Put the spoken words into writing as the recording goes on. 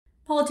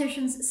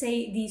Politicians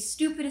say the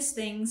stupidest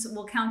things.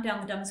 Will count down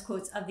the dumbest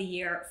quotes of the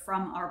year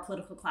from our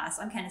political class.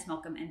 I'm Candice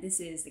Malcolm, and this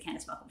is The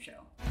Candice Malcolm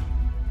Show.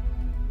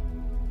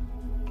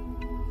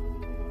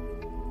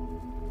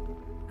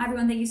 Hi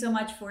everyone, thank you so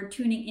much for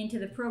tuning into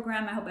the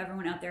program. I hope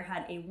everyone out there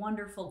had a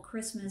wonderful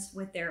Christmas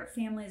with their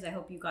families. I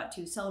hope you got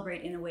to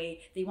celebrate in a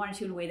way that you wanted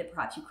to, in a way that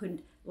perhaps you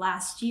couldn't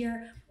last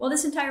year. Well,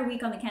 this entire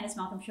week on the Candice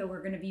Malcolm Show,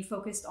 we're going to be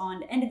focused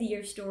on end of the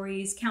year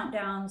stories,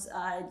 countdowns,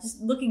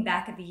 just looking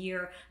back at the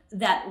year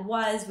that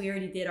was. We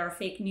already did our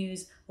fake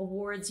news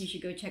awards. You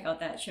should go check out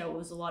that show. It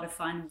was a lot of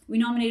fun. We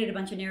nominated a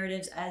bunch of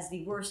narratives as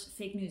the worst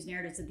fake news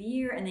narratives of the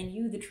year, and then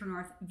you, the True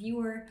North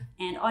viewer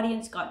and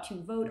audience, got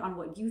to vote on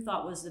what you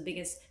thought was the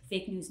biggest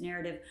fake news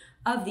narrative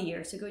of the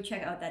year. So go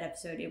check out that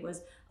episode. It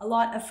was a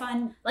lot of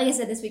fun. Like I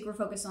said, this week we're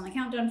focused on the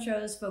countdown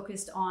shows,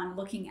 focused on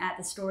looking at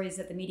the stories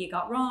that the media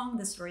got wrong,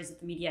 the stories that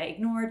the media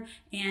ignored,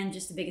 and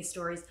just the biggest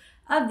stories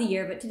of the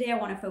year. But today I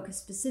want to focus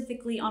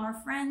specifically on our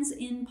friends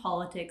in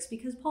politics,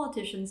 because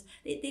politicians,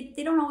 they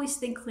don't always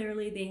think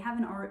clearly. They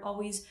haven't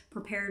always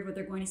prepared what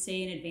they're going to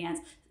say in advance.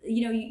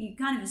 You know, you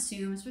kind of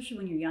assume, especially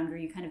when you're younger,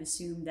 you kind of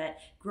assume that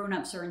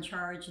grown-ups are in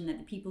charge and that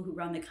the people who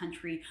run the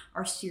country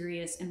are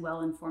serious and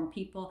well-informed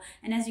people.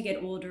 And as you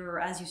get older, or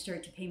as you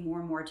start to pay more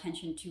and more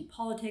attention to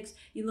politics,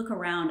 you look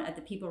around at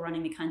the people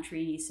running the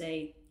country and you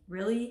say,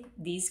 really?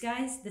 These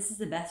guys? This is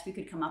the best we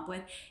could come up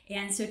with?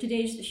 And so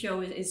today's show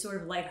is sort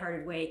of a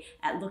lighthearted way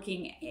at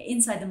looking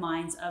inside the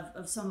minds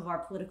of some of our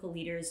political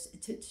leaders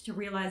to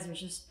realize there's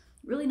just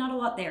really not a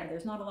lot there.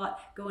 There's not a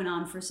lot going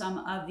on for some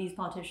of these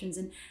politicians.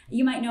 And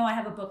you might know I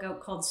have a book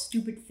out called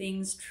Stupid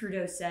Things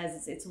Trudeau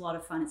Says. It's a lot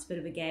of fun. It's a bit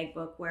of a gag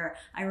book where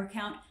I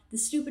recount the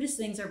stupidest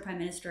things our Prime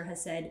Minister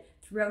has said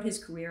throughout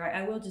his career.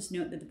 I will just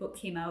note that the book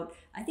came out,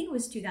 I think it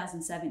was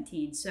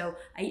 2017. So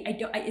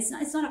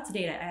it's not up to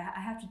date.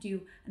 I have to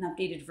do an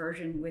updated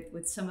version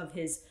with some of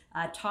his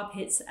top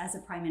hits as a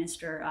Prime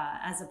Minister,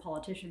 as a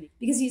politician,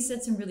 because he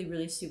said some really,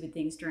 really stupid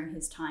things during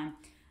his time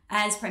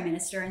as Prime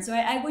Minister. And so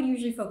I would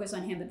usually focus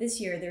on him, but this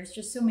year there's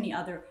just so many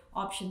other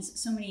options,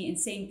 so many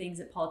insane things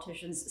that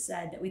politicians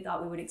said that we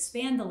thought we would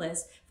expand the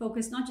list,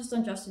 focus not just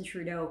on Justin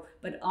Trudeau,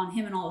 but on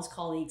him and all his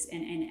colleagues,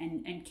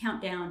 and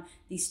count down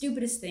the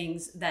stupidest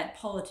things that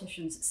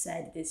politicians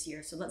said this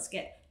year. So let's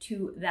get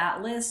to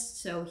that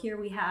list. So here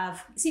we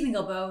have Stephen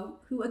Guilbeault,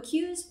 who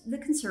accused the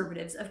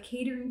Conservatives of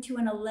catering to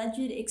an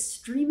alleged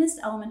extremist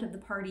element of the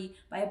party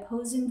by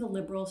opposing the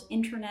Liberals'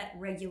 internet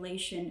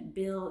regulation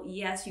bill.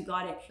 Yes, you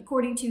got it.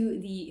 According to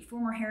the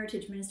former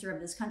heritage minister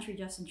of this country,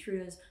 Justin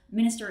Trudeau's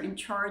minister in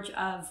charge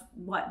of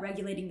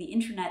regulating the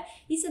internet,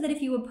 he said that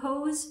if you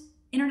oppose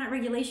internet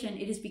regulation,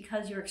 it is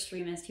because you're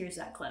extremist. Here's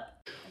that clip.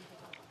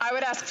 I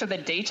would ask for the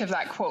date of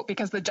that quote,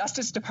 because the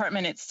Justice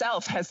Department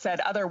itself has said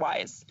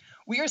otherwise.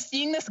 We are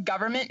seeing this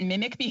government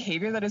mimic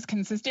behavior that is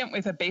consistent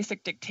with a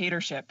basic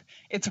dictatorship.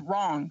 It's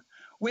wrong.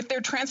 With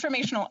their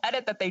transformational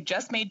edit that they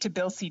just made to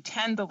Bill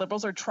C-10, the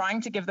Liberals are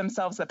trying to give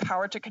themselves the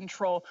power to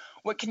control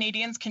what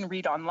Canadians can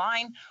read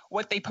online,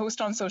 what they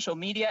post on social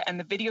media, and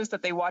the videos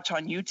that they watch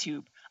on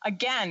YouTube.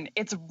 Again,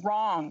 it's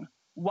wrong.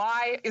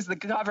 Why is the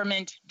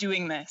government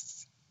doing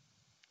this?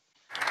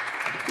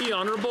 The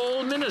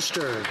Honourable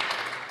Minister.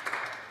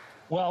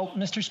 Well,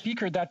 Mr.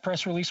 Speaker, that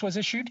press release was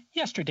issued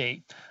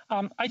yesterday.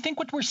 I think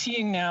what we're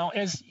seeing now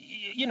is,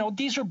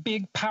 these are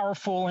big,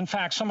 powerful, in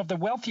fact, some of the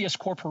wealthiest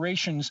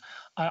corporations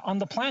on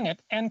the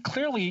planet. And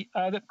clearly,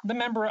 the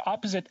member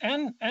opposite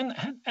and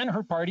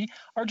her party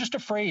are just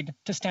afraid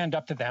to stand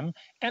up to them.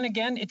 And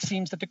again, it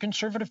seems that the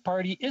Conservative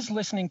Party is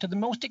listening to the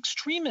most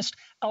extremist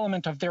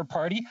element of their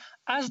party,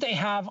 as they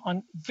have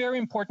on very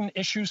important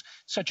issues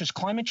such as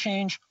climate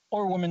change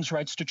or women's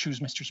rights to choose,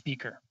 Mr.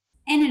 Speaker.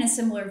 And in a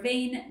similar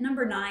vein,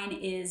 number 9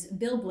 is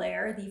Bill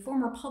Blair, the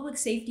former public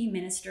safety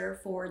minister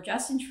for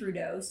Justin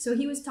Trudeau. So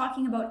he was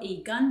talking about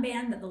a gun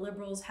ban that the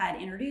Liberals had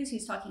introduced.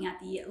 He's talking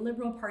at the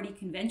Liberal Party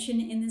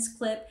convention in this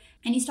clip.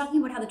 And he's talking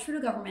about how the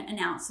Trudeau government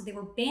announced that they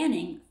were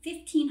banning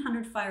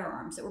 1,500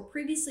 firearms that were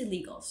previously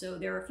legal. So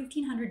there are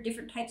 1,500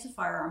 different types of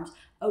firearms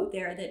out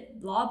there that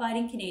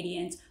law-abiding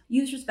Canadians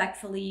use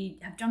respectfully,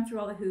 have jumped through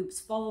all the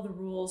hoops, follow the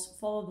rules,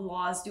 follow the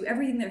laws, do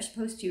everything they're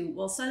supposed to.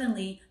 Well,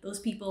 suddenly those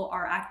people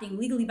are acting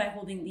legally by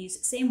holding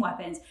these same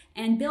weapons.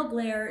 And Bill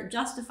Blair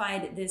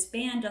justified this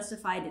ban,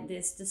 justified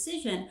this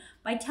decision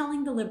by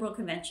telling the Liberal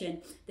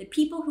convention that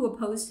people who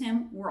opposed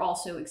him were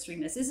also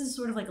extremists. This is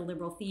sort of like a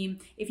Liberal theme.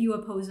 If you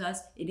oppose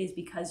us, it is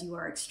because you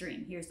are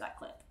extreme. Here's that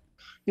clip.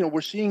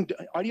 We're seeing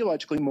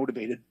ideologically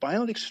motivated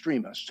violent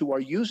extremists who are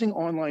using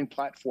online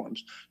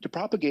platforms to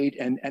propagate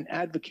and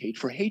advocate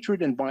for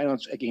hatred and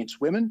violence against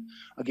women,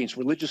 against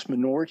religious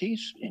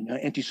minorities,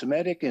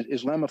 anti-Semitic,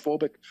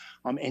 Islamophobic,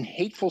 and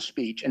hateful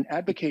speech, and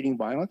advocating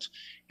violence.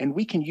 And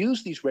we can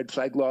use these red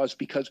flag laws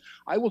because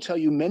I will tell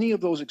you, many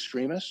of those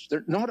extremists,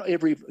 not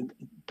every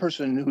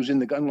person who's in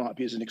the gun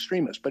lobby is an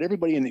extremist, but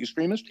everybody in the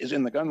extremist is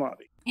in the gun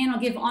lobby. And I'll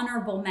give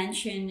honorable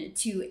mention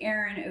to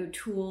Aaron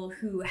O'Toole,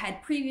 who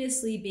had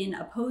previously been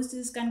opposed to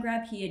this gun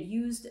grab. He had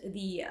used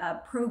the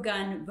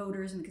pro-gun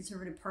voters in the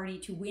Conservative Party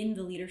to win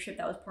the leadership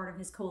that was part of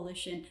his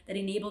coalition that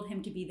enabled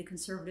him to be the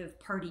Conservative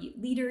Party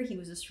leader. He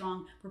was a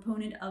strong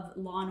proponent of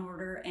law and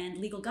order and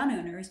legal gun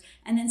owners.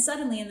 And then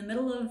suddenly, in the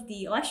middle of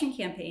the election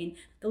campaign,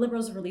 the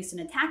Liberals released an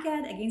attack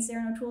ad against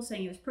Aaron O'Toole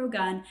saying he was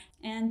pro-gun.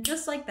 And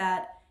just like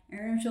that,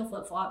 Aaron O'Toole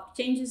flip-flopped,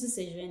 changed his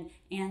decision,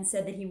 and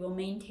said that he will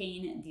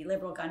maintain the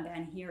Liberal gun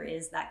ban. Here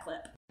is that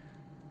clip.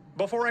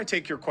 Before I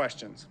take your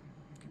questions,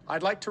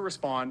 I'd like to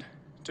respond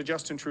to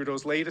Justin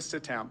Trudeau's latest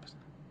attempt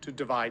to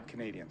divide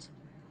Canadians.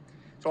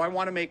 So I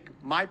want to make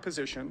my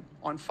position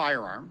on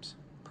firearms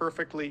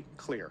perfectly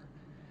clear.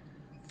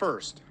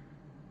 First,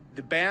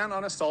 the ban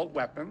on assault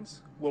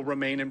weapons will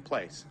remain in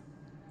place.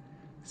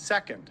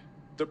 Second,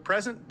 the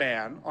present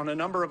ban on a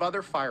number of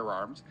other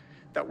firearms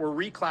that were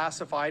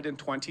reclassified in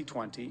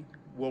 2020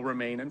 will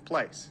remain in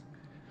place.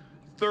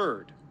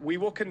 Third, we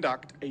will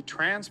conduct a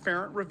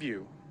transparent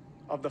review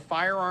of the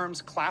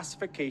firearms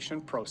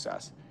classification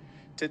process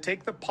to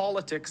take the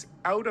politics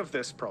out of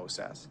this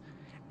process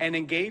and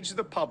engage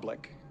the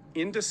public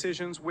in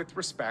decisions with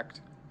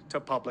respect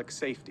to public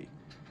safety.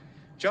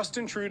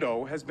 Justin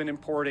Trudeau has been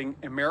importing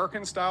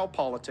American-style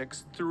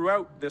politics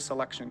throughout this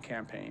election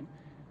campaign,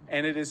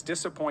 and it is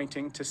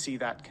disappointing to see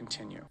that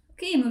continue.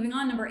 Okay, moving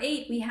on, number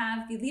 8, we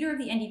have the leader of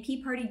the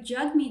NDP party,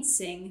 Jagmeet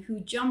Singh, who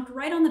jumped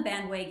right on the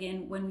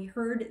bandwagon when we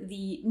heard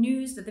the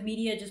news that the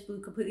media just blew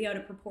completely out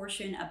of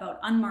proportion about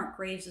unmarked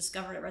graves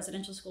discovered at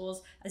residential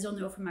schools. As you'll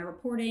know from my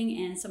reporting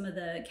and some of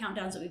the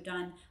countdowns that we've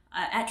done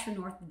at True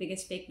North, the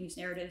biggest fake news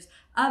narratives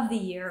of the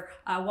year,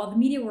 while the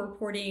media were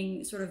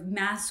reporting sort of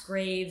mass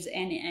graves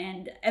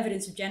and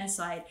evidence of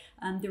genocide,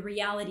 the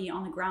reality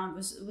on the ground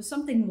was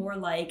something more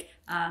like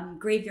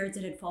graveyards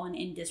that had fallen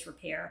in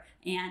disrepair.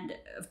 And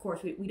of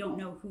course, we don't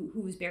know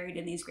who was buried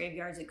in these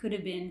graveyards. It could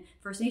have been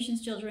First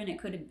Nations children. It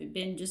could have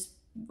been just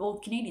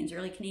old Canadians,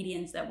 early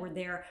Canadians that were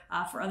there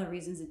for other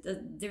reasons.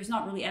 There's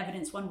not really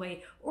evidence one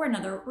way or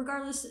another.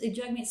 Regardless,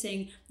 Jagmeet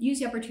Singh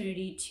used the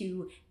opportunity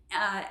to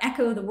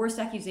echo the worst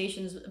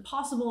accusations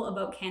possible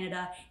about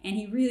Canada, and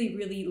he really,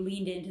 really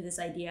leaned into this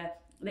idea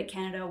that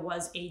Canada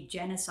was a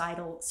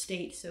genocidal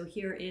state. So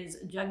here is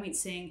Jagmeet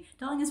Singh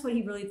telling us what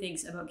he really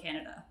thinks about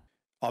Canada.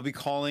 I'll be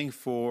calling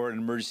for an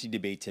emergency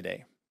debate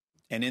today.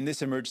 And in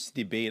this emergency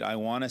debate, I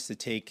want us to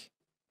take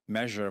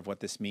measure of what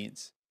this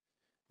means.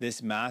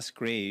 This mass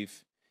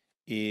grave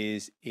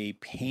is a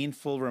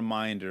painful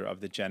reminder of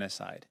the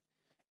genocide.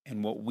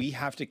 And what we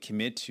have to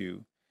commit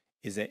to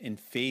is that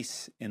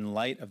in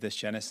light of this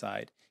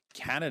genocide,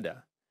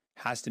 Canada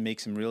has to make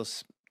some real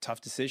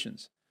tough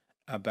decisions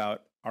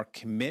about our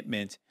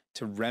commitment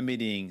to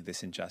remedying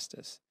this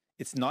injustice.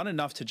 It's not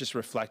enough to just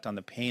reflect on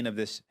the pain of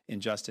this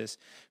injustice.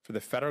 For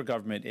the federal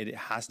government, it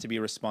has to be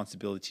a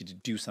responsibility to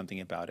do something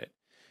about it.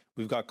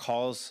 We've got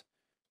calls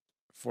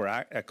for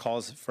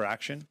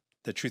action.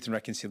 The Truth and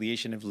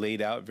Reconciliation have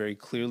laid out very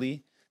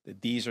clearly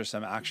that these are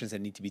some actions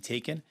that need to be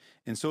taken.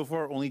 And so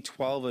far, only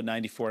 12 of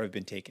 94 have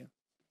been taken.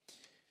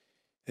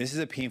 This is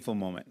a painful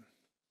moment.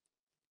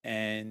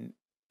 And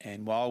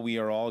while we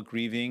are all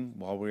grieving,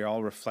 while we're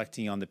all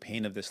reflecting on the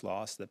pain of this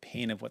loss, the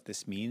pain of what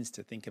this means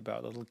to think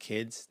about little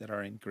kids that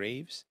are in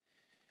graves,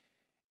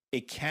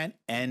 it can't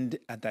end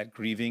at that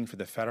grieving for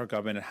the federal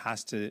government. It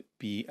has to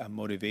be a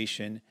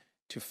motivation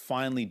to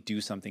finally do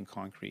something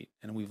concrete.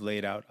 And we've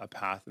laid out a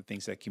path of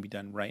things that can be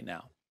done right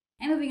now.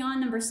 And moving on,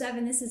 number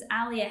 7, this is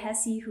Alia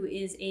Hesse, who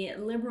is a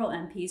Liberal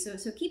MP. So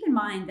keep in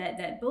mind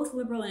that both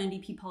Liberal and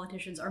NDP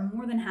politicians are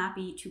more than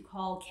happy to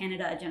call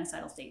Canada a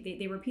genocidal state.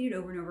 They repeat it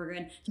over and over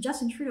again.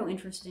 Justin Trudeau,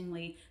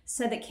 interestingly,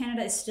 said that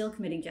Canada is still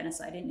committing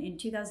genocide. In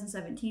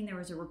 2017, there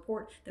was a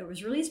report that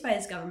was released by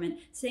his government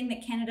saying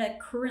that Canada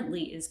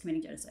currently is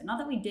committing genocide. Not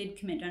that we did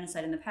commit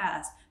genocide in the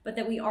past, but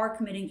that we are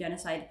committing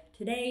genocide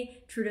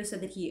today. Trudeau said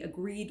that he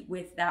agreed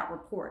with that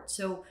report.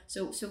 So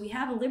we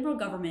have a Liberal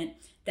government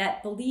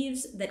that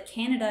believes that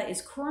Canada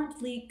is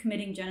currently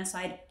committing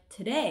genocide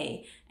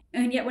today.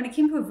 And yet when it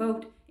came to a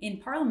vote in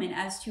Parliament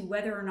as to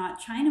whether or not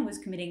China was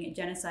committing a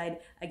genocide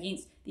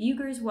against the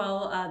Uyghurs,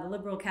 well, the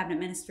Liberal cabinet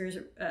ministers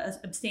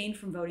abstained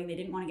from voting. They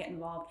didn't want to get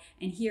involved.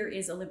 And here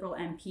is a Liberal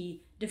MP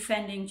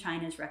defending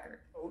China's record.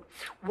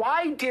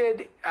 Why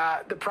did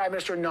the Prime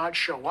Minister not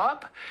show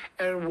up?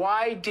 And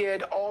why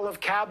did all of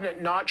Cabinet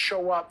not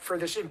show up for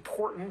this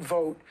important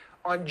vote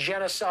on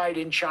genocide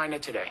in China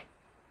today?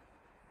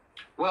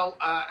 Well,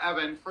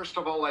 Evan, first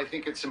of all, I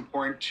think it's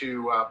important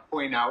to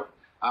point out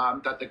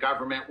that the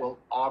government will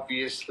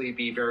obviously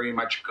be very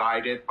much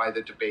guided by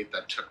the debate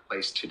that took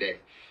place today.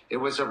 It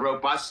was a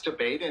robust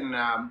debate, and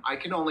I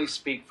can only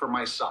speak for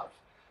myself.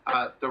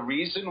 The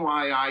reason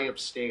why I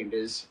abstained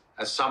is,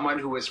 as someone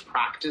who has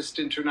practiced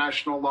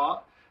international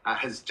law,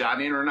 has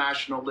done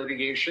international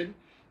litigation,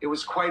 it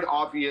was quite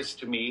obvious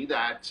to me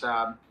that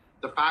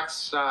the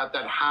facts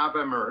that have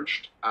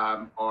emerged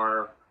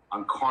are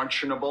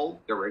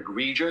unconscionable, they're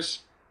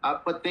egregious,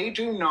 but they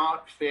do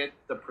not fit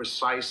the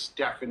precise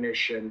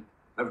definition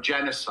of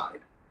genocide.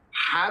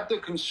 Had the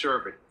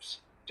Conservatives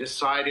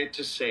decided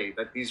to say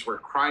that these were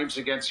crimes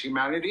against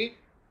humanity,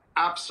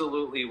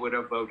 absolutely would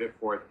have voted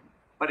for them.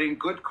 But in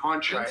good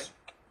conscience,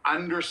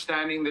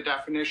 understanding the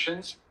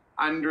definitions,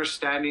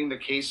 understanding the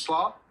case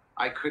law,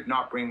 I could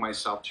not bring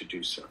myself to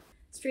do so.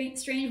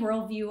 Strange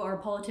worldview our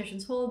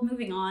politicians hold.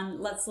 Moving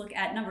on, let's look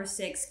at number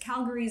 6.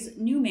 Calgary's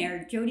new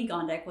mayor, Jyoti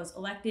Gondek, was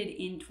elected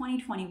in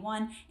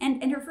 2021,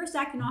 and in her first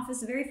act in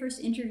office, the very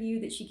first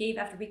interview that she gave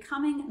after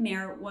becoming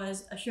mayor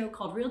was a show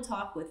called Real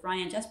Talk with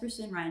Ryan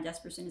Jesperson. Ryan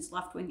Jesperson is a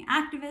left-wing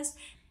activist,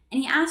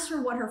 and he asked her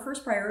what her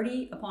first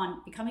priority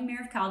upon becoming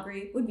mayor of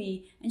Calgary would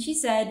be, and she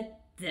said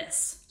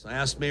this. So I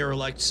asked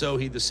Mayor-elect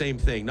Sohi the same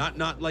thing,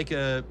 not like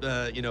a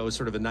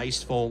sort of a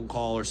nice phone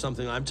call or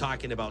something. I'm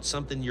talking about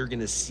something you're going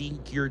to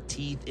sink your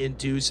teeth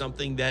into,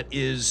 something that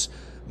is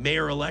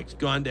Mayor-elect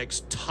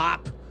Gondek's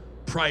top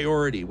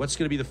priority. What's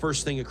going to be the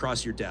first thing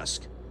across your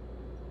desk?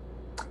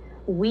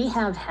 We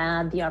have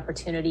had the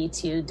opportunity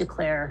to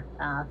declare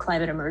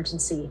climate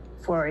emergency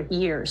for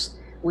years.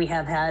 We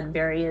have had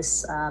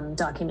various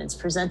documents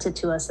presented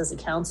to us as a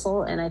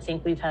council, and I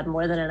think we've had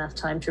more than enough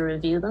time to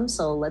review them.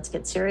 So let's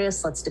get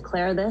serious, let's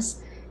declare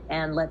this,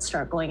 and let's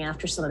start going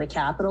after some of the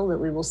capital that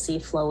we will see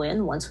flow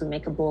in once we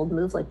make a bold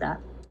move like that.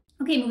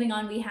 Okay, moving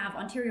on, we have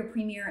Ontario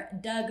Premier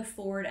Doug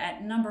Ford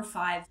at number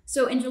 5.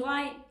 So in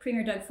July,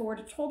 Premier Doug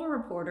Ford told a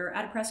reporter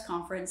at a press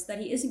conference that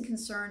he isn't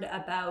concerned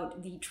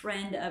about the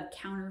trend of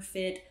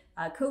counterfeit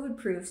COVID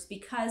proofs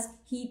because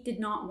he did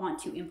not want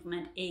to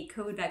implement a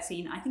COVID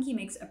vaccine. I think he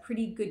makes a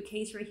pretty good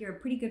case right here, a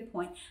pretty good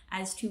point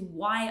as to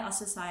why a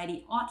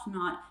society ought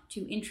not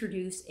to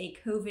introduce a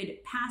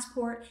COVID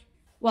passport.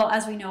 Well,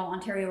 as we know,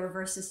 Ontario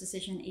reversed this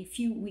decision a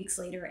few weeks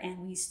later, and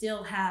we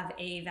still have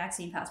a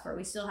vaccine passport.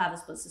 We still have a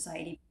split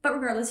society. But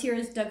regardless, here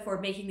is Doug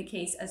Ford making the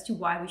case as to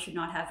why we should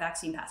not have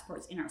vaccine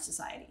passports in our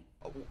society.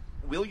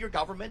 Will your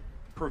government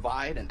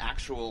provide an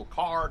actual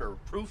card or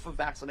proof of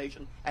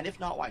vaccination? And if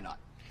not, why not?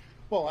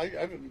 Well,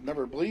 I've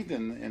never believed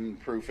in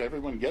proof.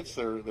 Everyone gets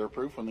their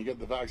proof when they get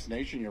the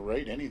vaccination. You're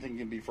right. Anything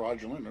can be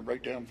fraudulent,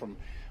 right down from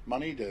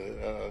money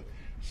to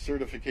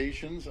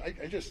certifications.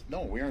 I just,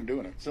 no, we aren't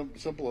doing it.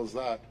 Simple as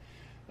that.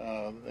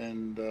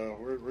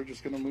 We're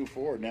just going to move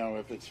forward. Now,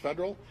 if it's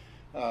federal,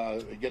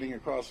 getting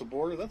across the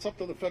border, that's up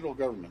to the federal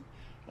government.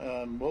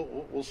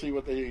 We'll see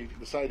what they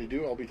decide to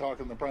do. I'll be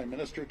talking to the Prime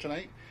Minister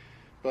tonight.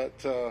 But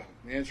the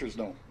answer is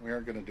no. We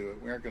aren't going to do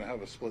it. We aren't going to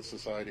have a split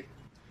society.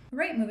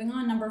 Right, moving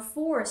on. Number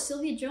 4,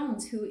 Sylvia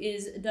Jones, who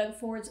is Doug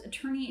Ford's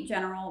Attorney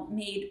General,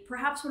 made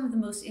perhaps one of the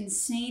most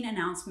insane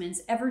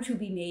announcements ever to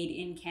be made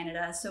in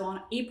Canada. So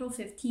on April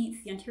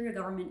 15th, the Ontario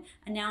government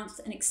announced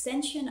an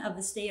extension of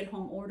the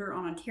stay-at-home order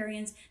on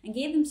Ontarians and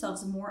gave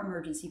themselves more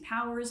emergency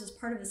powers. As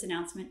part of this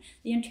announcement,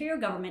 the Ontario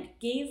government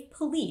gave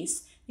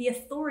police the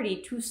authority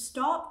to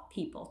stop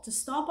people, to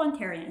stop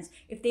Ontarians,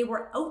 if they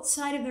were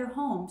outside of their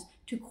homes,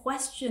 to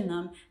question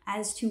them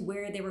as to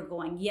where they were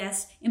going.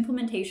 Yes,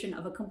 implementation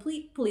of a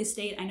complete police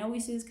state. I know we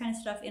see this kind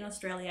of stuff in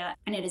Australia,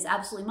 and it is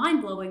absolutely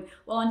mind-blowing.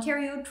 Well,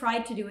 Ontario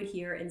tried to do it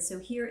here, and so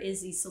here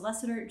is the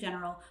Solicitor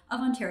General of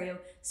Ontario,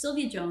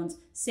 Sylvia Jones,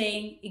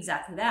 saying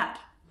exactly that.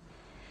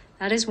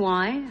 That is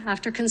why,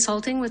 after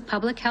consulting with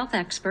public health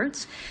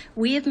experts,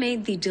 we have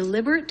made the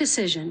deliberate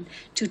decision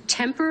to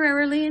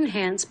temporarily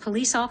enhance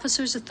police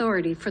officers'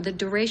 authority for the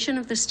duration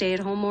of the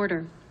stay-at-home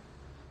order.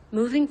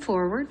 Moving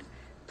forward,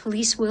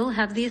 police will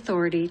have the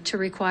authority to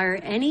require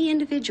any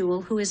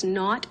individual who is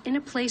not in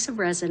a place of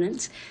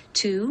residence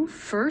to,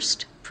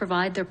 first,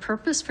 provide their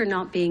purpose for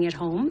not being at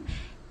home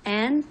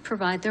and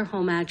provide their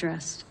home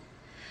address.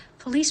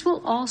 Police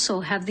will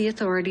also have the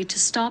authority to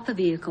stop a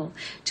vehicle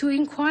to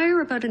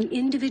inquire about an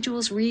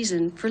individual's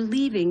reason for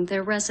leaving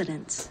their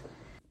residence.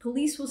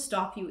 Police will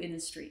stop you in the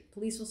street.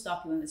 Police will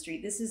stop you in the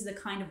street. This is the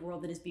kind of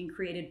world that is being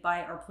created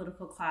by our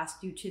political class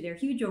due to their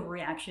huge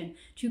overreaction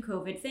to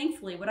COVID.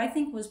 Thankfully, what I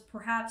think was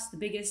perhaps the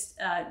biggest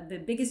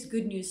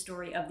good news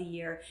story of the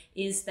year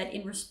is that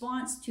in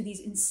response to these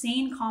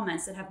insane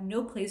comments that have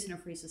no place in a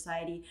free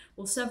society,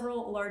 well,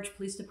 several large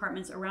police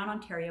departments around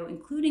Ontario,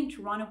 including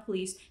Toronto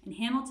Police and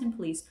Hamilton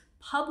Police,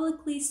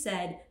 publicly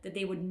said that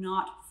they would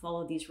not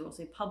follow these rules.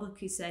 They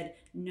publicly said,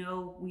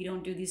 no, we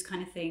don't do these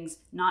kind of things,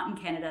 not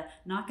in Canada,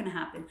 not going to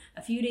happen.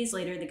 A few days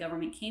later, the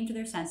government came to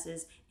their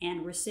senses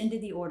and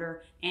rescinded the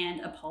order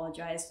and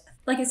apologized.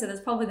 Like I said,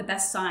 that's probably the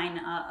best sign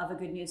of a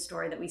good news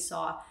story that we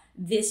saw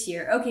this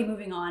year. Okay,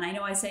 moving on. I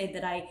know I say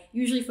that I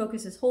usually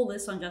focus this whole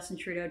list on Justin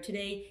Trudeau.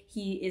 Today,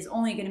 he is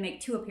only going to make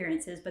 2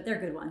 appearances, but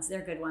they're good ones.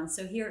 They're good ones.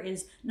 So here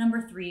is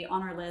number 3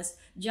 on our list,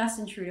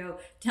 Justin Trudeau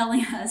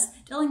telling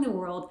the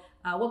world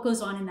what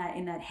goes on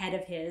in that head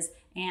of his,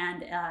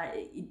 and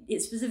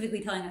it's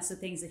specifically telling us the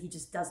things that he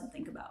just doesn't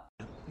think about.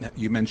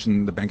 You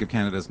mentioned the Bank of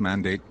Canada's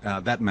mandate.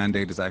 That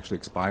mandate is actually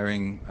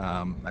expiring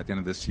at the end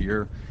of this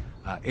year.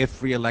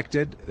 If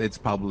re-elected, it's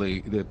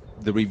probably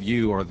the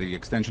review or the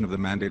extension of the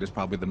mandate is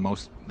probably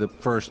the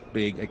first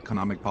big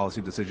economic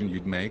policy decision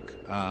you'd make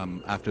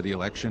after the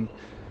election.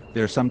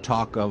 There's some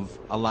talk of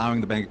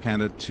allowing the Bank of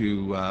Canada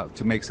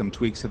to make some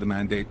tweaks to the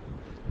mandate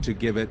to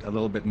give it a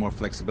little bit more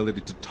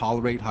flexibility to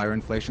tolerate higher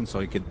inflation, so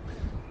it could,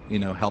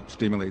 help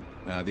stimulate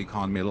the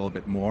economy a little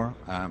bit more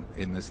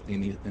in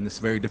this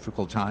very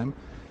difficult time.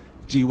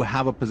 Do you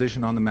have a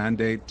position on the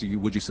mandate?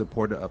 Would you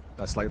support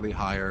a slightly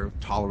higher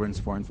tolerance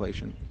for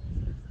inflation?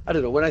 I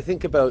don't know. When I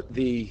think about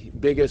the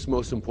biggest,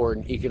 most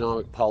important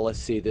economic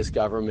policy this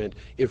government,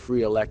 if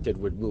re-elected,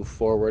 would move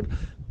forward,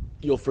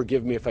 you'll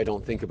forgive me if I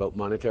don't think about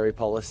monetary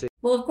policy.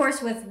 Well, of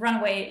course, with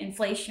runaway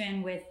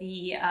inflation, with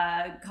the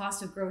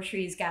cost of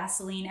groceries,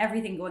 gasoline,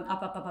 everything going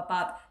up,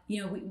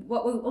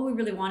 what we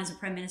really want is a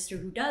prime minister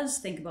who does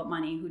think about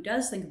money, who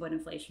does think about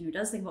inflation, who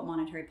does think about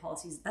monetary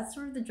policies. That's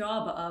sort of the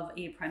job of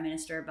a prime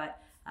minister. But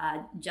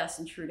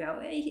Justin Trudeau,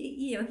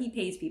 he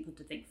pays people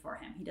to think for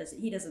him.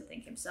 He doesn't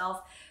think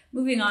himself.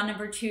 Moving on,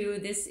 number 2,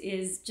 this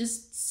is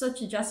just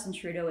such a Justin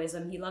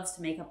Trudeauism. He loves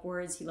to make up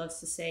words. He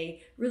loves to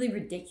say really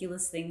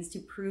ridiculous things to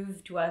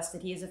prove to us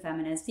that he is a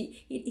feminist.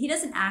 He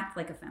doesn't act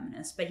like a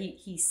feminist, but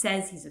he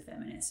says he's a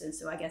feminist. And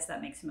so I guess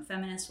that makes him a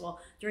feminist. Well,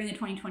 during the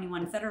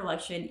 2021 federal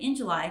election in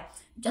July,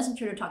 Justin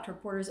Trudeau talked to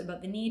reporters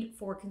about the need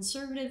for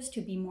conservatives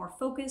to be more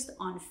focused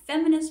on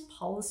feminist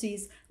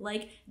policies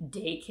like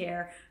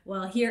daycare.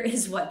 Well, here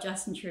is what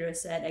Justin Trudeau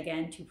said,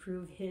 again, to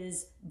prove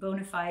his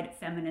bona fide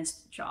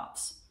feminist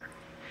chops.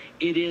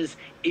 It is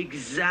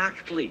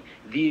exactly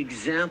the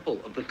example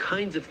of the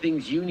kinds of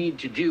things you need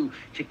to do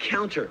to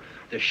counter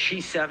the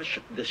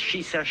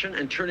she-cession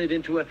and turn it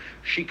into a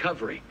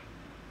she-covery.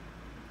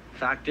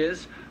 Fact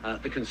is,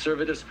 the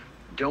Conservatives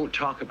don't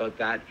talk about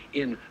that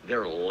in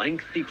their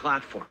lengthy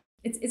platform.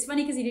 It's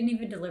funny because he didn't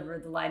even deliver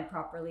the line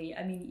properly.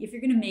 I mean, if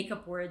you're going to make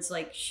up words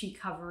like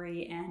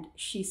she-covery and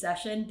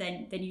she-cession,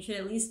 then you should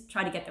at least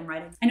try to get them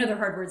right. I know they're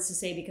hard words to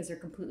say because they're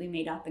completely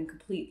made up and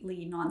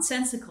completely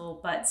nonsensical,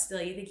 but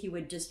still, you think he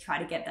would just try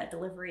to get that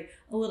delivery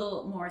a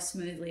little more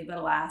smoothly. But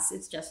alas,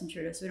 it's Justin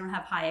Trudeau, so we don't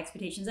have high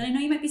expectations. And I know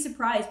you might be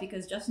surprised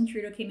because Justin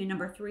Trudeau came in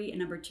number 3 and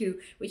number 2,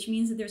 which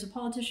means that there's a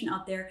politician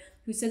out there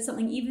who said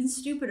something even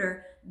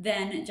stupider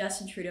than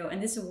Justin Trudeau.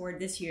 And this award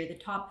this year, the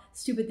top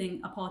stupid thing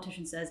a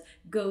politician says,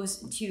 goes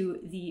to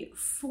the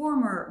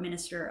former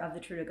minister of the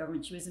Trudeau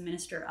government. She was the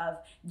Minister of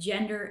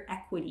Gender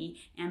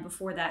Equity, and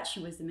before that, she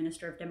was the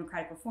Minister of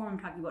Democratic Reform. I'm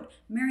talking about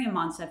Maryam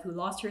Monsef, who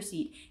lost her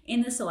seat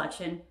in this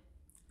election.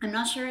 I'm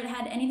not sure it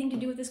had anything to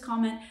do with this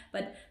comment,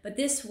 but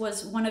this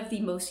was one of the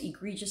most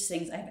egregious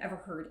things I've ever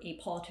heard a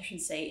politician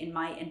say in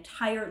my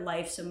entire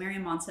life. So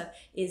Maryam Monsef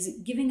is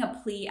giving a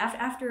plea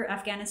after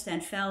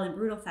Afghanistan fell in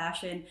brutal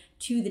fashion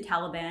to the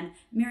Taliban.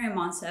 Maryam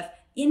Monsef,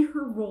 in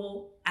her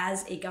role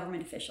as a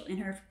government official, in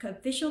her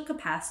official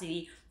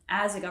capacity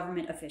as a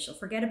government official,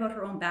 forget about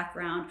her own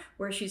background,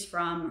 where she's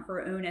from,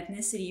 her own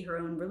ethnicity, her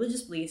own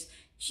religious beliefs,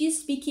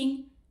 she's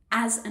speaking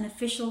as an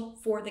official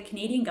for the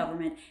Canadian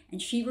government, and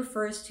she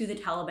refers to the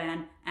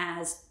Taliban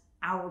as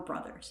our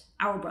brothers.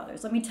 Our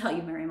brothers. Let me tell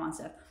you, Maryam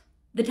Monsef,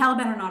 the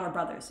Taliban are not our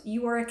brothers.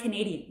 You are a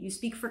Canadian. You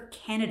speak for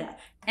Canada.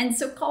 And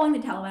so calling the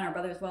Taliban our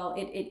brothers, well,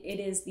 it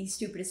is the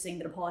stupidest thing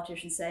that a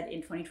politician said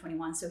in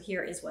 2021. So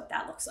here is what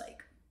that looks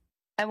like.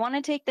 I want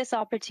to take this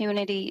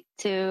opportunity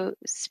to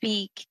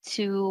speak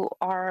to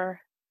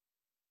our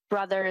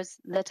brothers,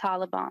 the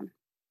Taliban.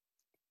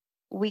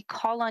 We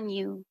call on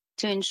you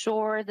to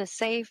ensure the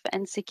safe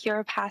and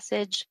secure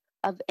passage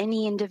of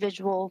any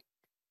individual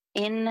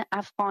in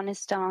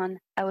Afghanistan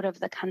out of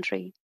the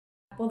country.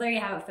 Well, there you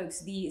have it,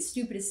 folks. The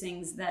stupidest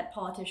things that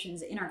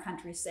politicians in our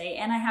country say.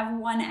 And I have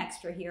one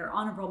extra here.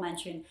 Honorable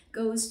mention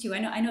goes to,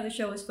 I know the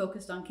show is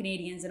focused on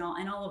Canadians and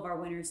all of our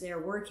winners there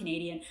were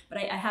Canadian, but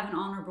I have an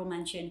honorable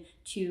mention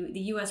to the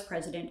US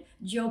President,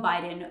 Joe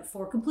Biden,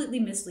 for completely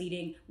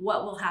misleading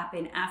what will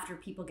happen after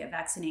people get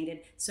vaccinated.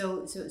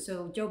 So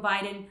Joe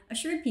Biden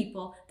assured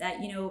people that,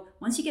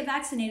 once you get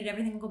vaccinated,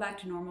 everything will go back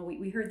to normal.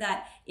 We heard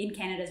that in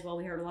Canada as well.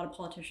 We heard a lot of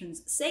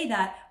politicians say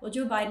that. Well,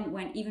 Joe Biden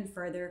went even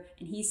further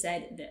and he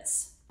said this.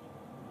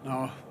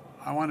 No,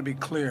 I want to be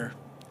clear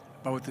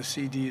about what the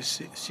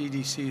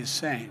CDC is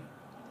saying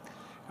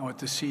and what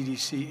the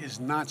CDC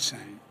is not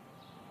saying.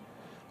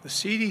 The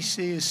CDC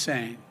is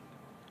saying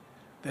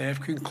they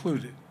have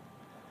concluded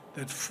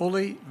that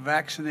fully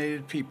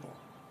vaccinated people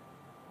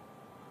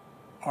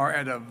are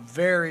at a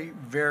very,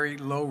 very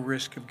low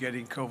risk of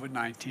getting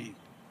COVID-19.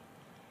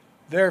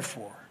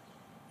 Therefore,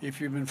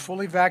 if you've been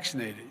fully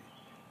vaccinated,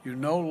 you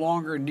no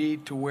longer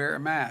need to wear a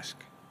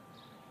mask.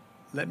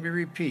 Let me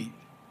repeat.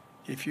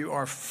 If you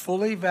are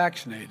fully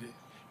vaccinated,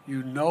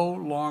 you no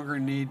longer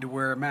need to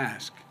wear a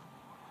mask.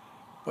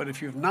 But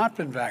if you've not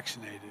been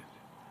vaccinated,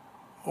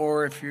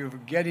 or if you're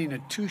getting a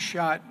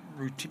 2-shot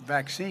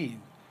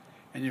vaccine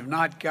and you've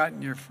not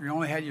gotten you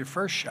only had your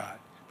first shot,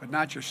 but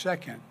not your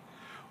second,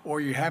 or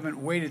you haven't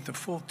waited the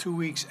full 2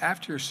 weeks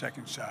after your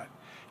second shot,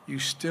 you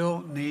still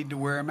need to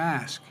wear a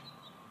mask.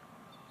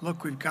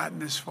 Look, we've gotten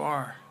this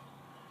far.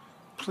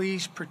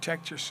 Please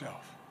protect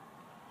yourself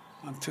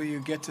until you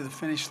get to the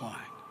finish line.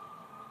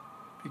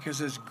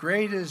 Because as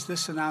great as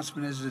this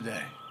announcement is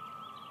today,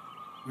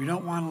 we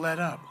don't want to let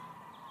up.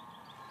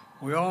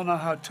 We all know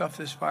how tough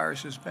this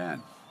virus has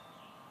been.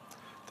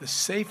 The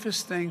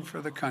safest thing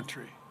for the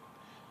country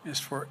is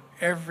for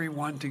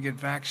everyone to get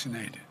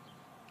vaccinated.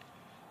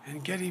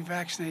 And getting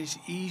vaccinated is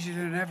easier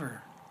than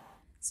ever.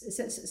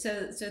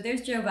 So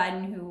there's Joe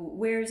Biden, who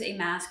wears a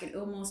mask at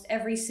almost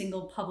every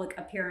single public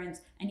appearance,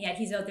 and yet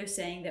he's out there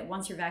saying that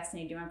once you're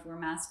vaccinated, you don't have to wear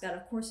a mask. That,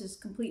 of course, is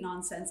complete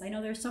nonsense. I know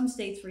there's some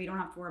states where you don't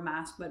have to wear a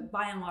mask, but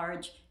by and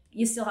large,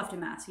 you still have to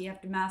mask. You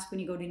have to mask when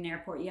you go to an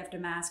airport. You have to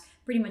mask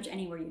pretty much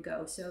anywhere you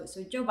go. So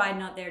Joe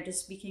Biden out there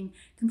just speaking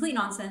complete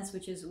nonsense,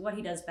 which is what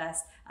he does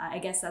best. I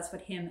guess that's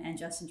what him and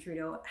Justin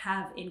Trudeau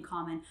have in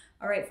common.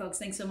 All right, folks,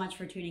 thanks so much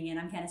for tuning in.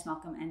 I'm Candice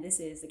Malcolm, and this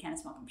is The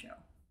Candice Malcolm Show.